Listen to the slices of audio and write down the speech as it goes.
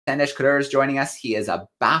Sandesh Kadur is joining us. He is a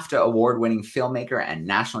BAFTA award-winning filmmaker and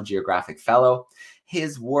National Geographic Fellow.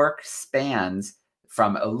 His work spans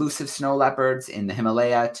from elusive snow leopards in the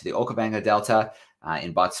Himalaya to the Okavango Delta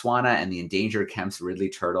in Botswana and the endangered Kemp's Ridley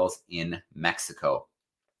turtles in Mexico.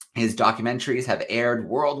 His documentaries have aired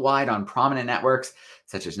worldwide on prominent networks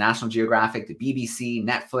such as National Geographic, the BBC,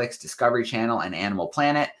 Netflix, Discovery Channel, and Animal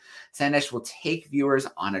Planet. Sandesh will take viewers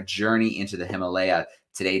on a journey into the Himalaya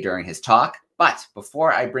today during his talk. But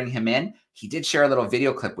before I bring him in, he did share a little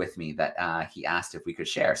video clip with me that he asked if we could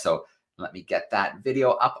share. So let me get that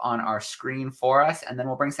video up on our screen for us, and then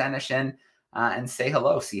we'll bring Sandesh in and say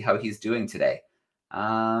hello, see how he's doing today.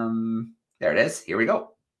 There it is. Here we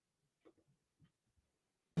go.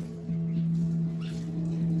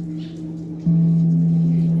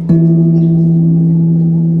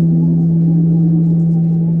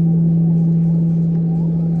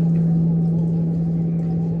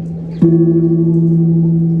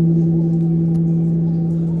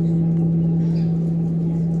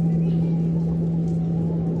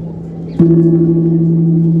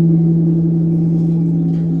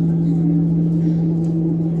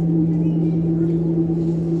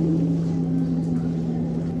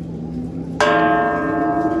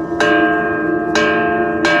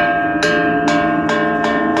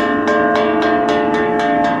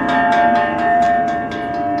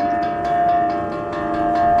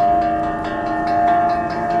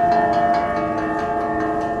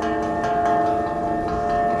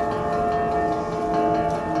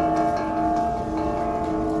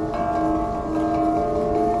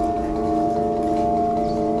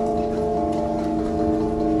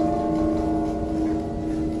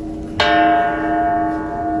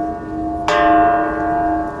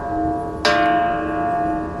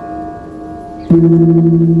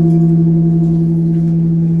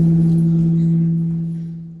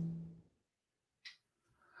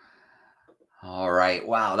 All right.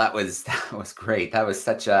 Wow, that was great. That was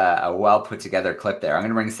such a well put together clip there. I'm going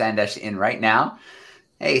to bring Sandesh in right now.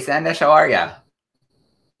 Hey, Sandesh, how are you?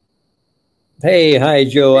 Hey, hi,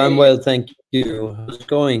 Joe. Hey. I'm well, thank you. How's it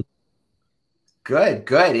going? Good,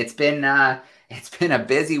 good. It's been a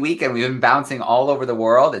busy weekend. We've been bouncing all over the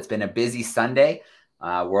world. It's been a busy Sunday,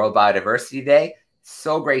 World Biodiversity Day.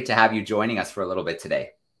 So great to have you joining us for a little bit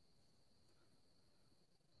today.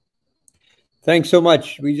 Thanks so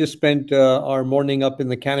much. We just spent our morning up in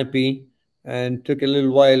the canopy and took a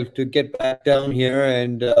little while to get back down here.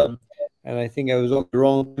 And I think I was on the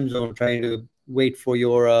wrong time zone trying to wait for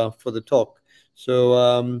your for the talk.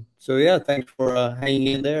 So yeah, thanks for hanging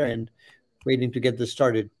in there and waiting to get this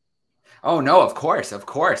started. Oh no, of course, of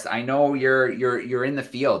course. I know you're in the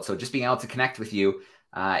field, so just being able to connect with you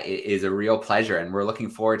is a real pleasure, and we're looking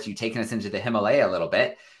forward to you taking us into the Himalaya a little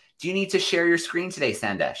bit. Do you need to share your screen today,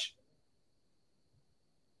 Sandesh?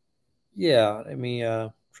 Yeah, let me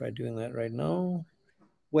try doing that right now.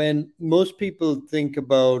 When most people think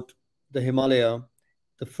about the Himalaya,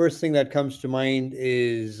 the first thing that comes to mind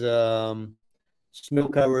is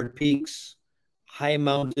snow-covered peaks, high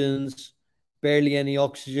mountains, barely any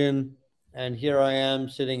oxygen, and here I am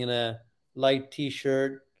sitting in a light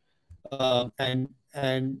T-shirt. And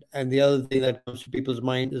the other thing that comes to people's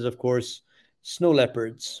mind is, of course, snow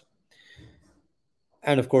leopards.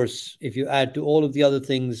 And of course, if you add to all of the other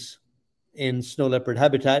things in snow leopard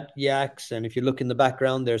habitat, yaks, and if you look in the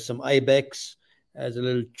background, there's some ibex as a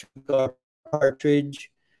little partridge.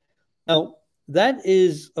 Now, that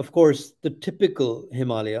is, of course, the typical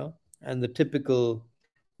Himalaya and the typical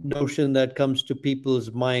notion that comes to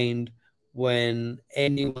people's mind when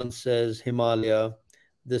anyone says Himalaya.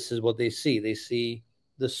 This is what they see. They see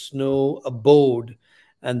the snow abode,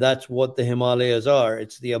 and that's what the Himalayas are.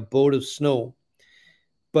 It's the abode of snow.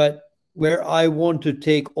 But where I want to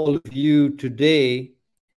take all of you today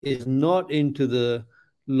is not into the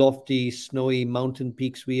lofty, snowy mountain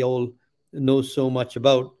peaks we all know so much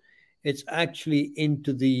about. It's actually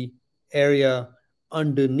into the area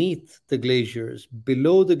underneath the glaciers,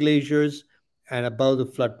 below the glaciers, and above the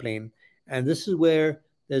floodplain. And this is where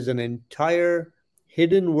there's an entire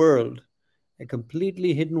hidden world, a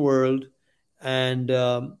completely hidden world, and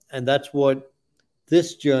that's what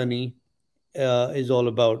this journey is all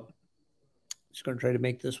about. Just going to try to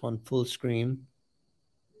make this one full screen.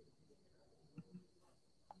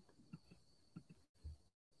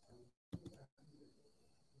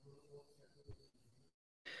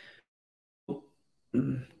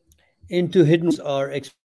 Into hidden are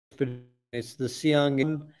expeditions. The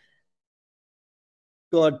Siang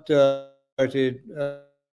got started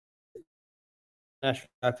National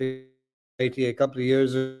Geographic a couple of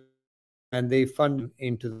years ago, and they funded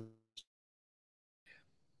into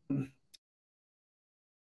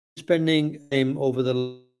spending time over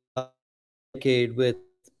the last decade with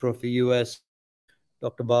Professor U.S.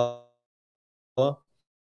 Dr. Baba,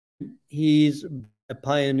 and he's been a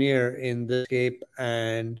pioneer in this scape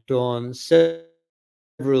and worked on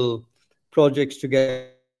several projects together,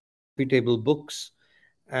 reputable books,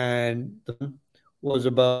 and the one was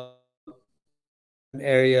about an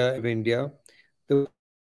area of India. It's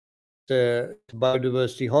a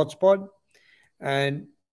biodiversity hotspot, and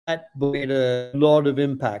that book made a lot of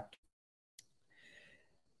impact.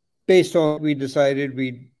 Based on it, we decided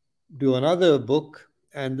we'd do another book,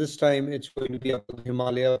 and this time it's going to be about the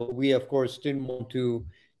Himalaya. But we, of course, didn't want to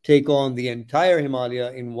take on the entire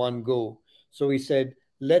Himalaya in one go. So we said,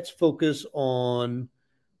 let's focus on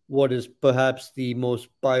what is perhaps the most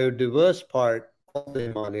biodiverse part of the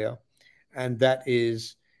Himalaya, and that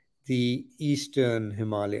is the Eastern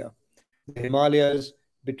Himalaya. The Himalayas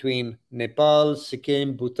between Nepal,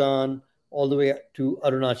 Sikkim, Bhutan, all the way to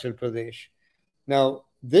Arunachal Pradesh. Now,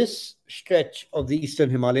 this stretch of the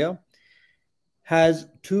Eastern Himalaya has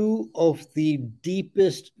two of the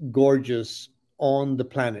deepest gorges on the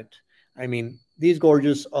planet. I mean, these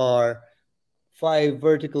gorges are 5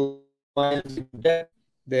 vertical miles in depth.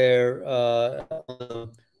 They're on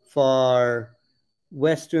the far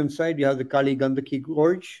western side, you have the Kali Gandaki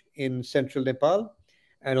Gorge in central Nepal.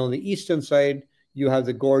 And on the eastern side, you have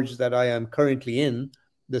the gorge that I am currently in,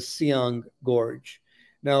 the Siang Gorge.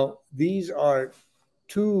 Now, these are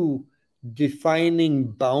two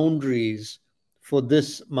defining boundaries for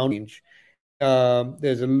this mountain range.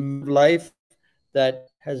 There's a life that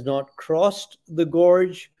has not crossed the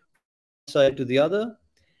gorge from one side to the other,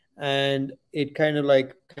 and it kind of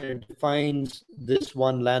defines this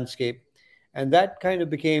one landscape, and that kind of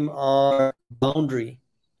became our boundary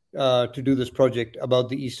to do this project about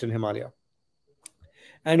the Eastern Himalaya.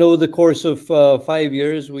 And over the course of 5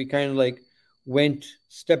 years, we kind of went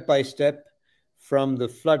step by step from the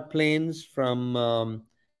floodplains, from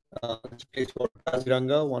this place called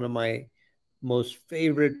Kaziranga, one of my most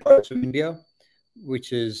favorite parts of India,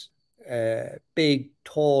 which is a big,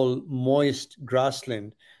 tall, moist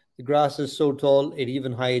grassland. The grass is so tall, it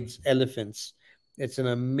even hides elephants. It's an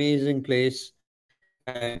amazing place,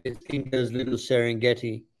 and it's India's little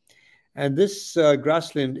Serengeti. And this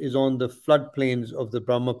grassland is on the floodplains of the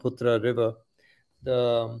Brahmaputra River.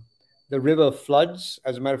 The, the river floods.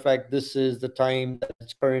 As a matter of fact, this is the time that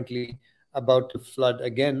it's currently about to flood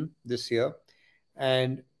again this year.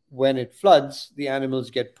 And when it floods, the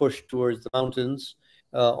animals get pushed towards the mountains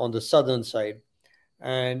on the southern side.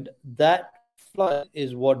 And that flood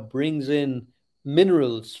is what brings in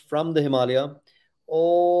minerals from the Himalaya,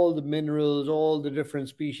 all the minerals, all the different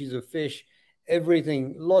species of fish,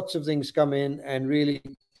 everything, lots of things come in and really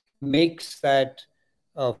makes that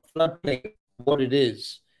floodplain what it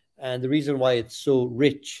is, and the reason why it's so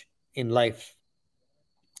rich in life.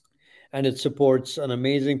 And it supports an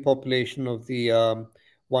amazing population of the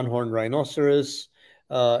one-horned rhinoceros.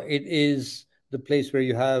 It is the place where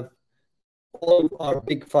you have all our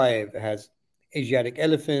big five. It has Asiatic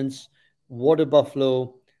elephants, water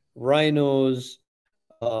buffalo, rhinos,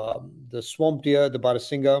 the swamp deer, the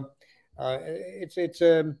Barasinga. It's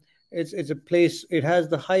a place. It has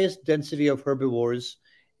the highest density of herbivores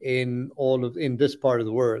in this part of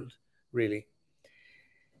the world, really.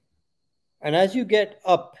 And as you get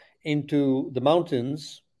up into the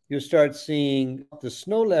mountains, you start seeing the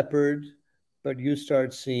snow leopard, but you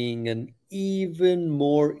start seeing an even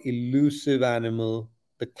more elusive animal,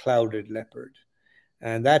 the clouded leopard.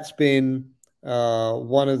 And that's been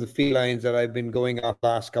one of the felines that I've been going after the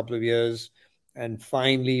last couple of years, and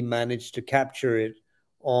finally managed to capture it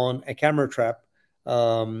on a camera trap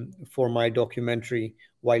for my documentary,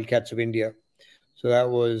 Wildcats of India. So that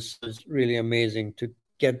was really amazing to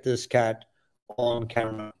get this cat on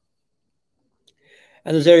camera.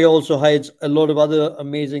 And this area also hides a lot of other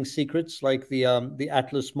amazing secrets, like the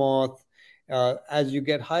Atlas moth. As you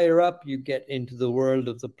get higher up, you get into the world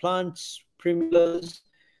of the plants, primulas.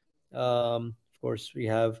 Of course, we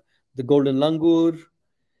have the golden langur,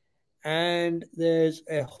 and there's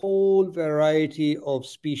a whole variety of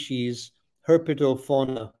species,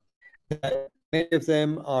 herpetofauna. Many of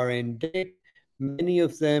them are endemic. Many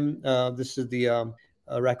of them, this is the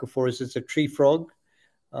Rhacophorus, it's a tree frog.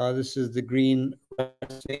 This is the green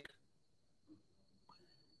snake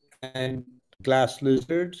and glass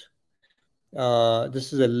lizard.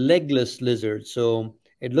 This is a legless lizard, so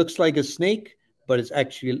it looks like a snake, but it's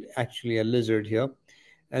actually a lizard here.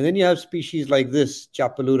 And then you have species like this,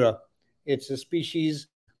 Chapalura. It's a species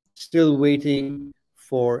still waiting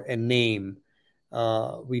for a name.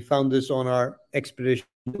 We found this on our expedition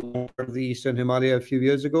to the Eastern Himalaya a few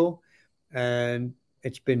years ago, and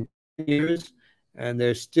It's been 10 years, and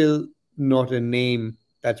there's still not a name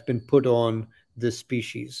that's been put on this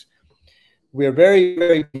species. We are very,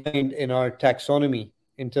 very behind in our taxonomy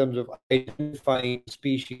in terms of identifying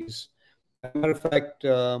species. As a matter of fact,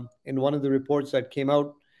 in one of the reports that came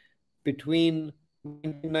out between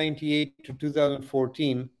 1998 to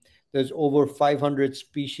 2014, there's over 500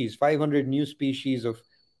 species, 500 new species of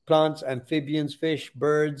plants, amphibians, fish,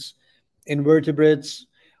 birds, invertebrates,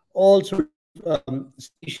 all sorts of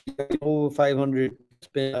species, over 500 has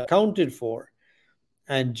been accounted for.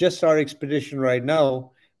 And just our expedition right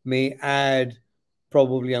now may add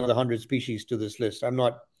probably another 100 species to this list. I'm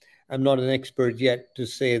not an expert yet to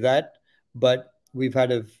say that, but we've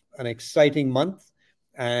had an exciting month,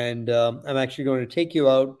 and I'm actually going to take you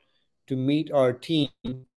out to meet our team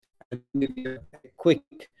and give you a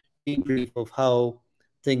quick debrief of how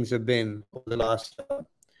things have been over the last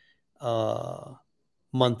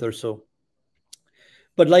month or so.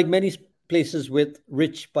 But like many places with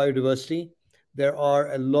rich biodiversity, there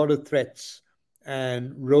are a lot of threats,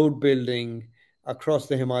 and road building across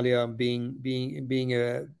the Himalaya being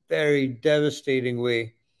a very devastating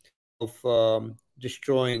way of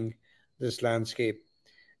destroying this landscape.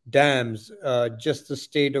 Dams, just the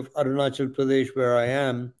state of Arunachal Pradesh, where I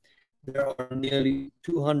am, there are nearly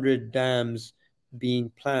 200 dams being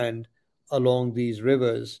planned along these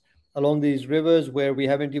rivers where we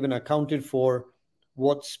haven't even accounted for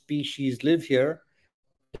what species live here.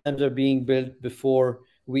 Dams are being built before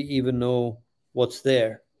we even know what's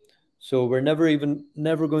there. So we're never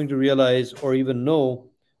going to realize or even know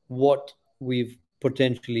what we've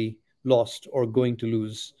potentially lost or going to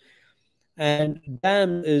lose. And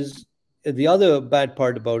dams is the other bad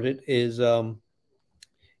part about it is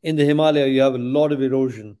in the Himalaya, you have a lot of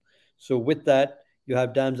erosion. So with that, you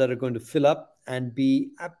have dams that are going to fill up and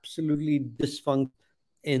be absolutely dysfunctional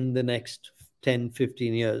in the next 10,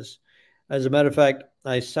 15 years. As a matter of fact,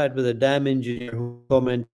 I sat with a dam engineer who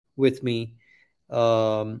commented with me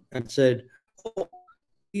and said, "Oh,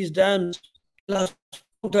 these dams last a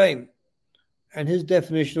long time." And his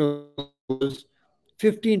definition was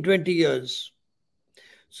 15, 20 years.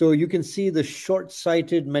 So you can see the short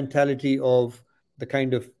sighted mentality of the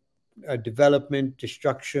kind of development,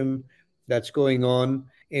 destruction that's going on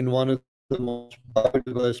in one of the most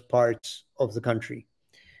biodiverse parts of the country.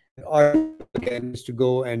 And our job, again, is to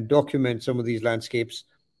go and document some of these landscapes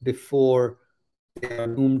before they are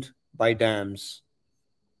doomed by dams.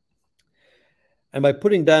 And by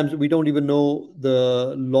putting dams, we don't even know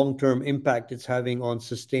the long-term impact it's having on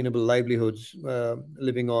sustainable livelihoods,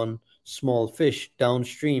 living on small fish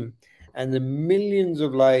downstream, and the millions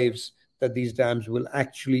of lives that these dams will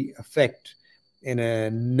actually affect in a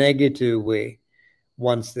negative way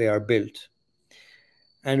once they are built.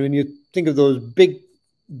 And when you think of those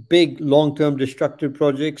big long-term destructive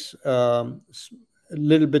projects,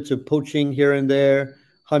 little bits of poaching here and there,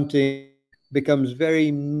 hunting, becomes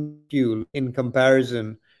very minuscule in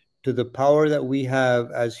comparison to the power that we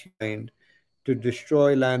have as humankind to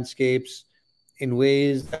destroy landscapes in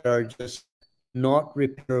ways that are just not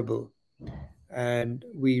repairable. And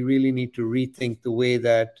we really need to rethink the way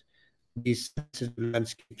that these sensitive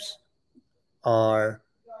landscapes are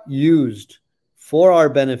used for our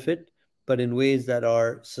benefit, but in ways that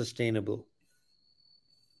are sustainable.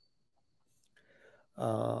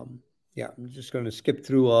 Yeah, I'm just going to skip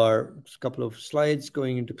through our couple of slides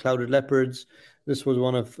going into clouded leopards. This was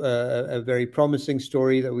one of a very promising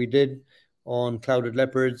story that we did on clouded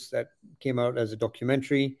leopards that came out as a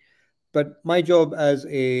documentary. But my job as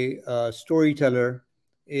a storyteller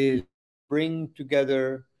is bring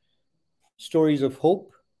together stories of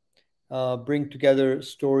hope, bring together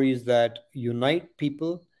stories that unite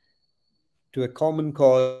people to a common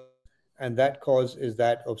cause, and that cause is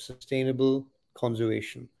that of sustainable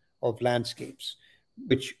conservation of landscapes,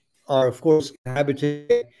 which are, of course, inhabited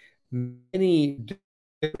by many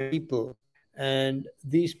different people. And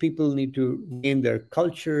these people need to retain their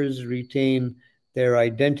cultures, retain their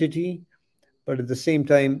identity, but at the same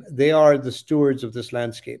time, they are the stewards of this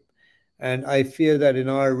landscape. And I fear that in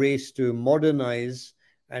our race to modernize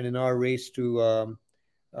and in our race to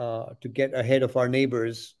get ahead of our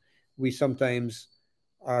neighbors, we sometimes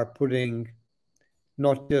are putting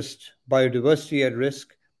not just biodiversity at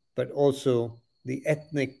risk, but also the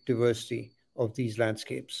ethnic diversity of these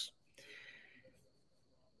landscapes.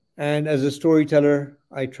 And as a storyteller,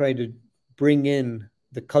 I try to bring in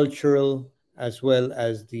the cultural as well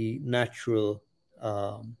as the natural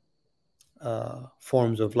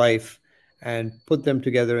forms of life and put them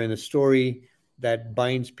together in a story that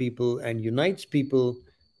binds people and unites people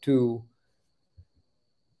to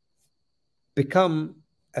become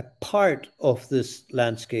a part of this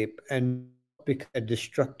landscape and not become a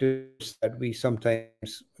destructive force that we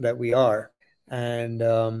sometimes that we are. And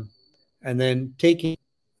then taking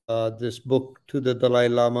this book to the Dalai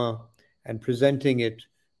Lama and presenting it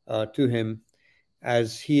to him,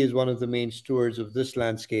 as he is one of the main stewards of this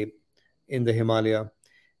landscape in the Himalaya.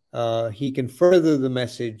 He can further the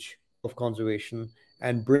message of conservation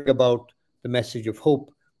and bring about the message of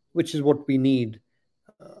hope, which is what we need.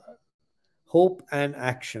 Hope and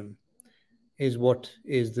action is what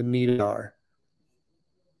is the need are.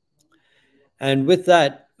 And with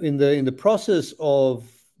that, in the process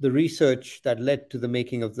of the research that led to the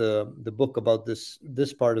making of the book about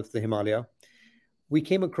this part of the Himalaya, we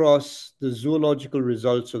came across the zoological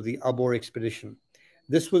results of the Abor expedition.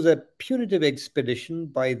 This was a punitive expedition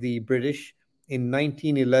by the British in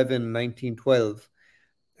 1911, 1912.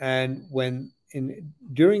 And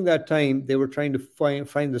during that time, they were trying to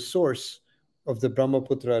find the source of the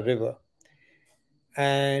Brahmaputra River.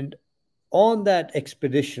 And on that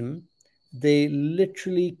expedition, they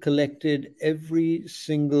literally collected every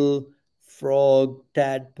single frog,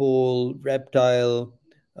 tadpole, reptile,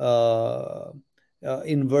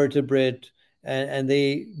 invertebrate, and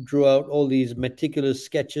they drew out all these meticulous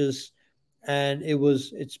sketches. And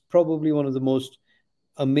it's probably one of the most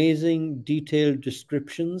amazing, detailed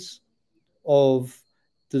descriptions of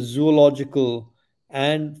the zoological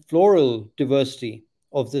and floral diversity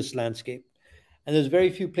of this landscape. And there's very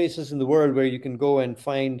few places in the world where you can go and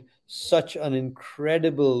find such an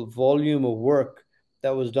incredible volume of work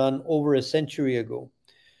that was done over a century ago.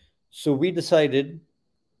 So we decided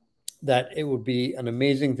that it would be an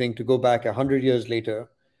amazing thing to go back 100 years later,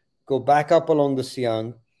 go back up along the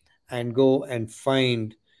Siang, and go and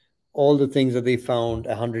find all the things that they found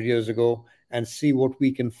 100 years ago and see what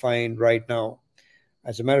we can find right now.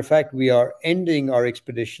 As a matter of fact, we are ending our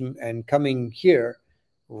expedition and coming here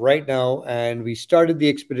right now. And we started the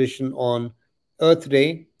expedition on Earth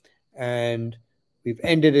Day, and we've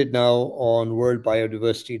ended it now on World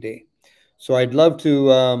Biodiversity Day. So I'd love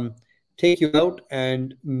to take you out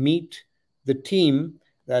and meet the team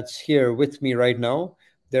that's here with me right now.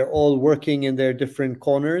 They're all working in their different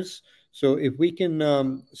corners. So if we can,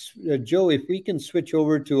 Joe, if we can switch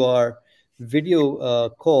over to our video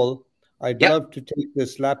call, I'd love to take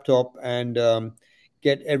this laptop and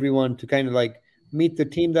get everyone to kind of like meet the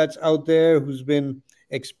team that's out there who's been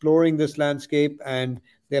exploring this landscape, and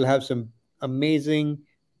they'll have some amazing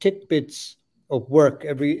tidbits of work.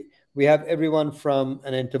 We have everyone from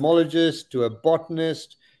an entomologist to a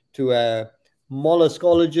botanist to a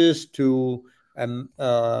molluscologist to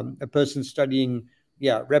a person studying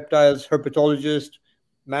reptiles, herpetologist,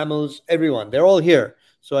 mammals, everyone. They're all here.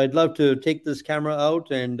 So I'd love to take this camera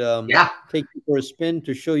out and take you for a spin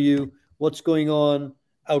to show you what's going on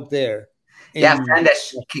out there.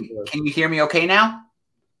 Sandesh, can you hear me okay now?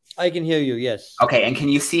 I can hear you, yes. Okay, and can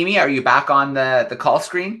you see me? Are you back on the call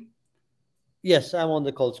screen? Yes, I'm on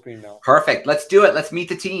the call screen now. Perfect. Let's do it. Let's meet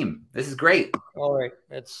the team. This is great. All right.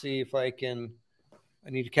 Let's see if I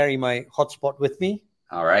need to carry my hotspot with me.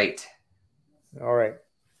 All right. All right.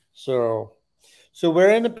 So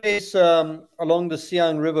we're in a place along the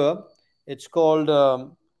Siang River. It's called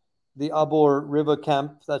the Abor River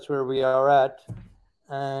Camp. That's where we are at.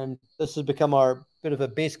 And this has become our bit of a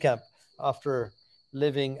base camp after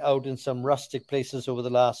living out in some rustic places over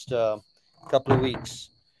the last couple of weeks.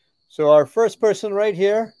 So our first person right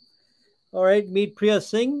here, all right, meet Priya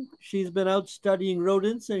Singh. She's been out studying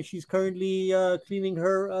rodents, and she's currently cleaning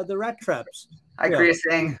the rat traps. Hi, Priya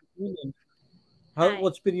Singh.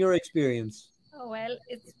 What's been your experience? Oh, well,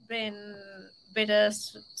 it's been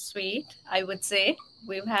bittersweet, I would say.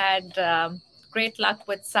 We've had great luck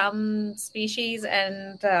with some species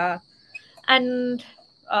and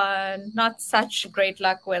not such great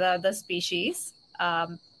luck with other species.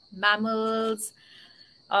 Mammals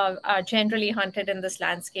are generally hunted in this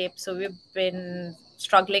landscape, so we've been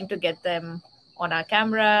struggling to get them on our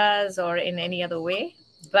cameras or in any other way.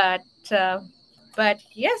 But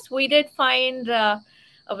yes, we did find a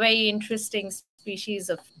very interesting species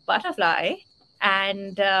of butterfly,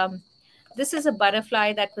 and this is a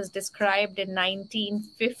butterfly that was described in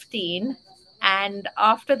 1915, and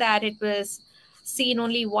after that it was seen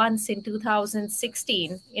only once in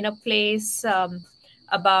 2016 in a place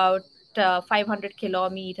about 500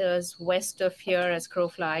 kilometers west of here as crow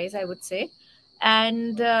flies, I would say.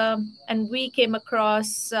 And we came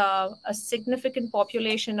across a significant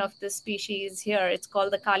population of this species here. It's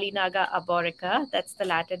called the Kalinaga arborica. That's the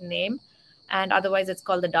Latin name. And otherwise it's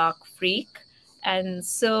called the dark freak. And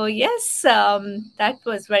so, yes, that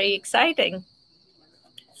was very exciting.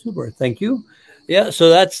 Super. Thank you. Yeah, so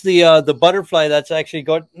that's the butterfly that's actually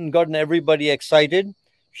gotten everybody excited.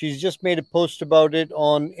 She's just made a post about it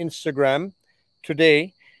on Instagram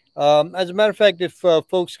today. As a matter of fact, if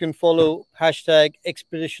folks can follow hashtag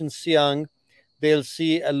Expedition Siang, they'll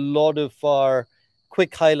see a lot of our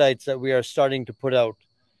quick highlights that we are starting to put out.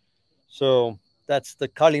 So that's the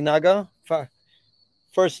Kalinaga,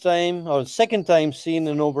 first time or second time seen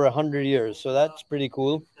in over 100 years. So that's pretty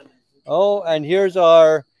cool. Oh, and here's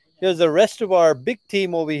the rest of our big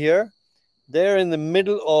team over here. They're in the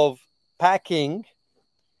middle of packing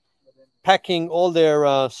all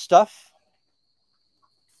their stuff.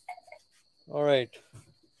 All right,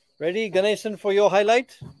 ready, Ganesan, for your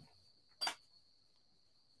highlight?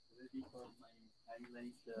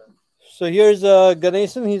 So here's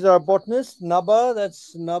Ganesan. He's our botanist. Naba,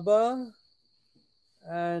 that's Naba,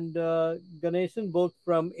 and Ganesan, both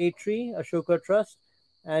from A-Tree, Ashoka Trust.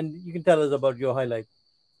 And you can tell us about your highlight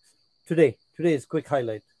today's quick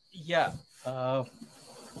highlight. Yeah.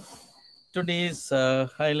 Today's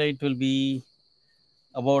highlight will be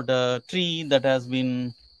about a tree that has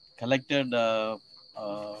been collected in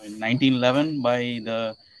 1911 by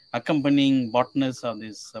the accompanying botanist of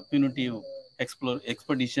this punitive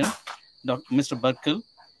expedition, Mr. Burkle.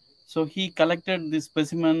 So he collected this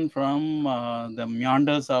specimen from the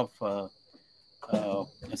meanders of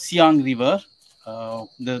Siang River,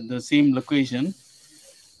 the same location,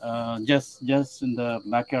 just in the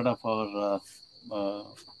backyard of our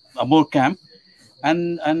abode camp,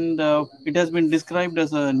 and it has been described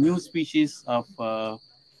as a new species of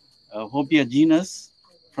Hopia genus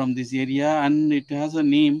from this area, and it has a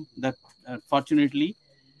name that fortunately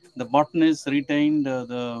the botanist retained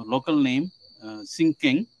the local name,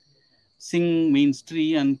 Singking. Sing means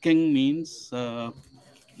tree, and king means the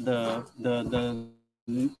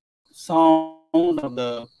sound of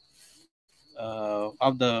the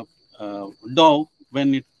dove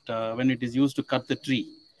when it is used to cut the tree.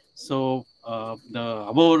 So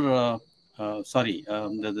the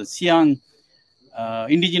Siang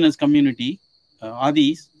indigenous community,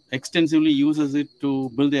 Adis, extensively uses it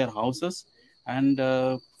to build their houses, and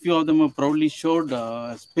few of them have proudly showed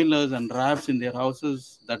pillars and rafts in their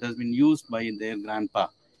houses that has been used by their grandpa.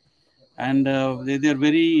 And they're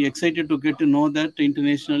very excited to get to know that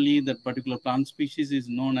internationally that particular plant species is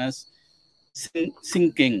known as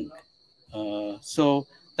Singking. So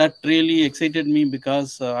that really excited me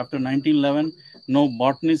because after 1911, no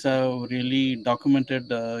botanists have really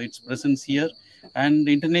documented its presence here, and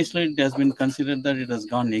internationally it has been considered that it has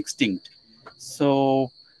gone extinct.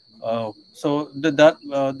 So, the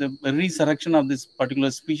resurrection of this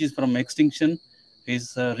particular species from extinction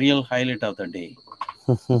is a real highlight of the day.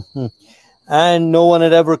 And no one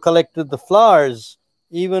had ever collected the flowers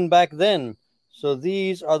even back then. So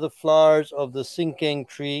these are the flowers of the sinking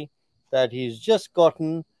tree that he's just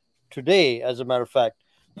gotten today, as a matter of fact.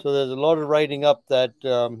 So there's a lot of writing up that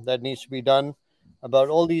that needs to be done about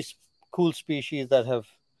all these cool species that have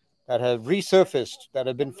resurfaced, that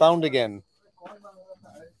have been found again.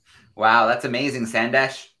 Wow, that's amazing,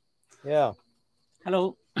 Sandesh. Yeah.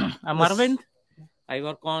 Hello, I'm Arvind. I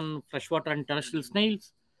work on freshwater and terrestrial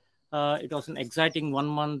snails. It was an exciting 1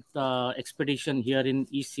 month expedition here in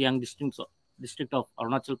East Siang district of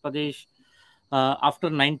Arunachal Pradesh. After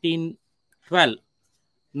 1912,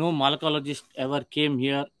 no malacologist ever came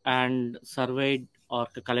here and surveyed or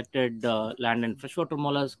collected land and freshwater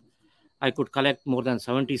mollusks. I could collect more than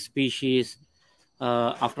 70 species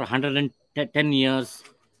after 110 years,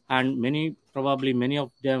 and many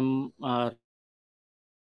of them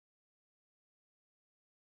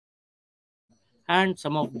and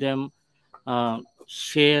some of them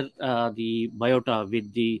share the biota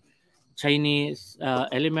with the Chinese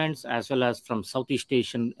elements as well as from Southeast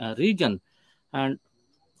Asian region, and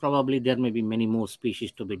probably there may be many more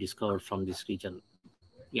species to be discovered from this region.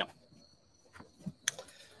 Yeah.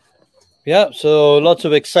 Yeah, so lots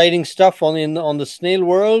of exciting stuff on the snail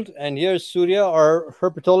world. And here's Surya, our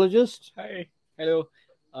herpetologist. Hi, hello.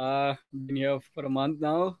 Been here for a month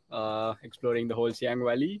now, exploring the whole Siang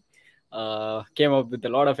Valley. Came up with a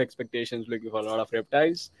lot of expectations, looking for a lot of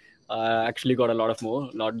reptiles. Actually got a lot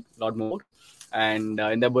more. And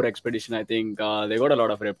in the Bur expedition, I think they got a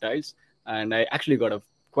lot of reptiles, and I actually got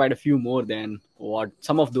quite a few more than what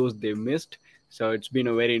some of those they missed. So it's been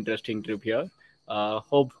a very interesting trip here.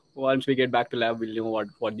 Hope once we get back to lab, we'll know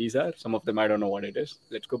what these are. Some of them I don't know what it is.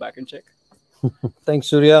 Let's go back and check. Thanks,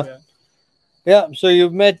 Surya. Yeah, so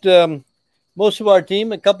you've met most of our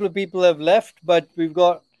team. A couple of people have left, but we've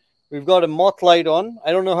got a moth light on.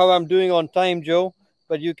 I don't know how I'm doing on time, Joe,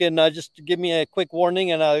 but you can just give me a quick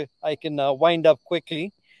warning and I can wind up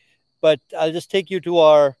quickly. But I'll just take you to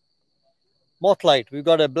our moth light. We've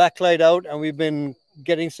got a black light out, and we've been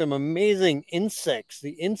getting some amazing insects.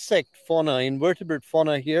 The insect fauna, invertebrate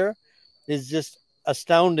fauna here is just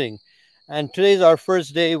astounding. And today's our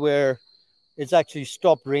first day where it's actually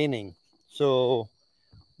stopped raining. So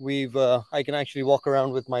I can actually walk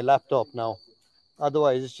around with my laptop now.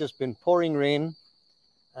 Otherwise, it's just been pouring rain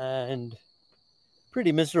and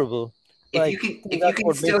pretty miserable. If you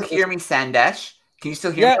can still hear me, Sandesh, can you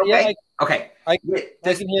still hear me? Okay. Yeah, okay. I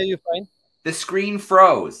can hear you fine. The screen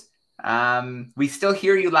froze. We still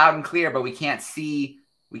hear you loud and clear, but we can't see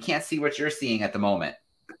what you're seeing at the moment.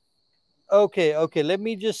 Okay. Let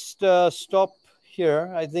me just stop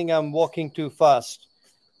here. I think I'm walking too fast.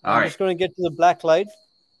 I'm just going to get to the black light.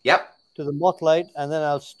 Yep. To the moth light, and then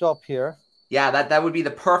I'll stop here. Yeah, that would be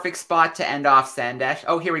the perfect spot to end off, Sandesh.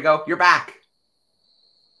 Oh, here we go. You're back.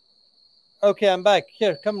 Okay, I'm back.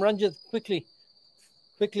 Here, come, Ranjit, quickly.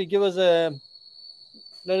 Give us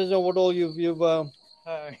let us know what all you've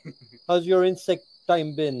Hi. How's your insect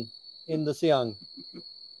time been in the Siang?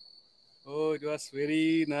 Oh, it was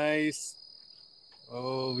very nice.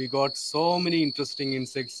 Oh, we got so many interesting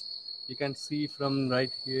insects. You can see from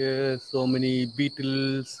right here, so many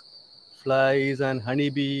beetles, flies and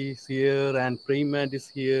honeybees here, and praying mantis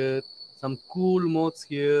here, some cool moths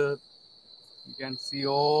here. You can see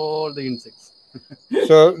all the insects.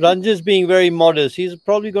 So Ranjit's being very modest. He's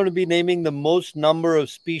probably going to be naming the most number of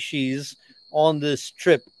species on this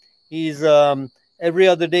trip. He's every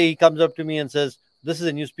other day he comes up to me and says, "This is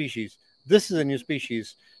a new species. This is a new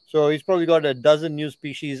species." So he's probably got a dozen new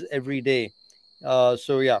species every day.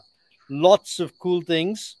 So yeah, lots of cool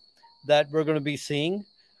things that we're going to be seeing,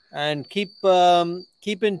 and keep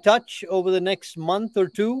in touch over the next month or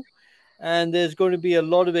two. And there's going to be a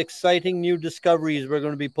lot of exciting new discoveries we're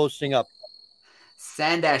going to be posting up.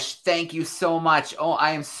 Sandesh, thank you so much. Oh,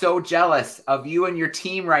 I am so jealous of you and your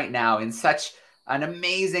team right now in such an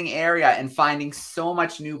amazing area and finding so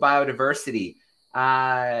much new biodiversity.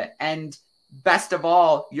 And best of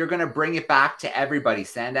all, you're going to bring it back to everybody,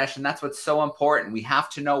 Sandesh. And that's what's so important. We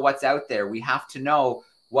have to know what's out there. We have to know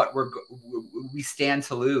what we stand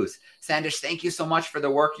to lose. Sandesh, thank you so much for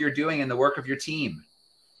the work you're doing and the work of your team.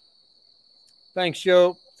 Thanks,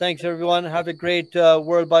 Joe. Thanks, everyone. Have a great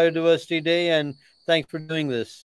World Biodiversity Day, and thanks for doing this.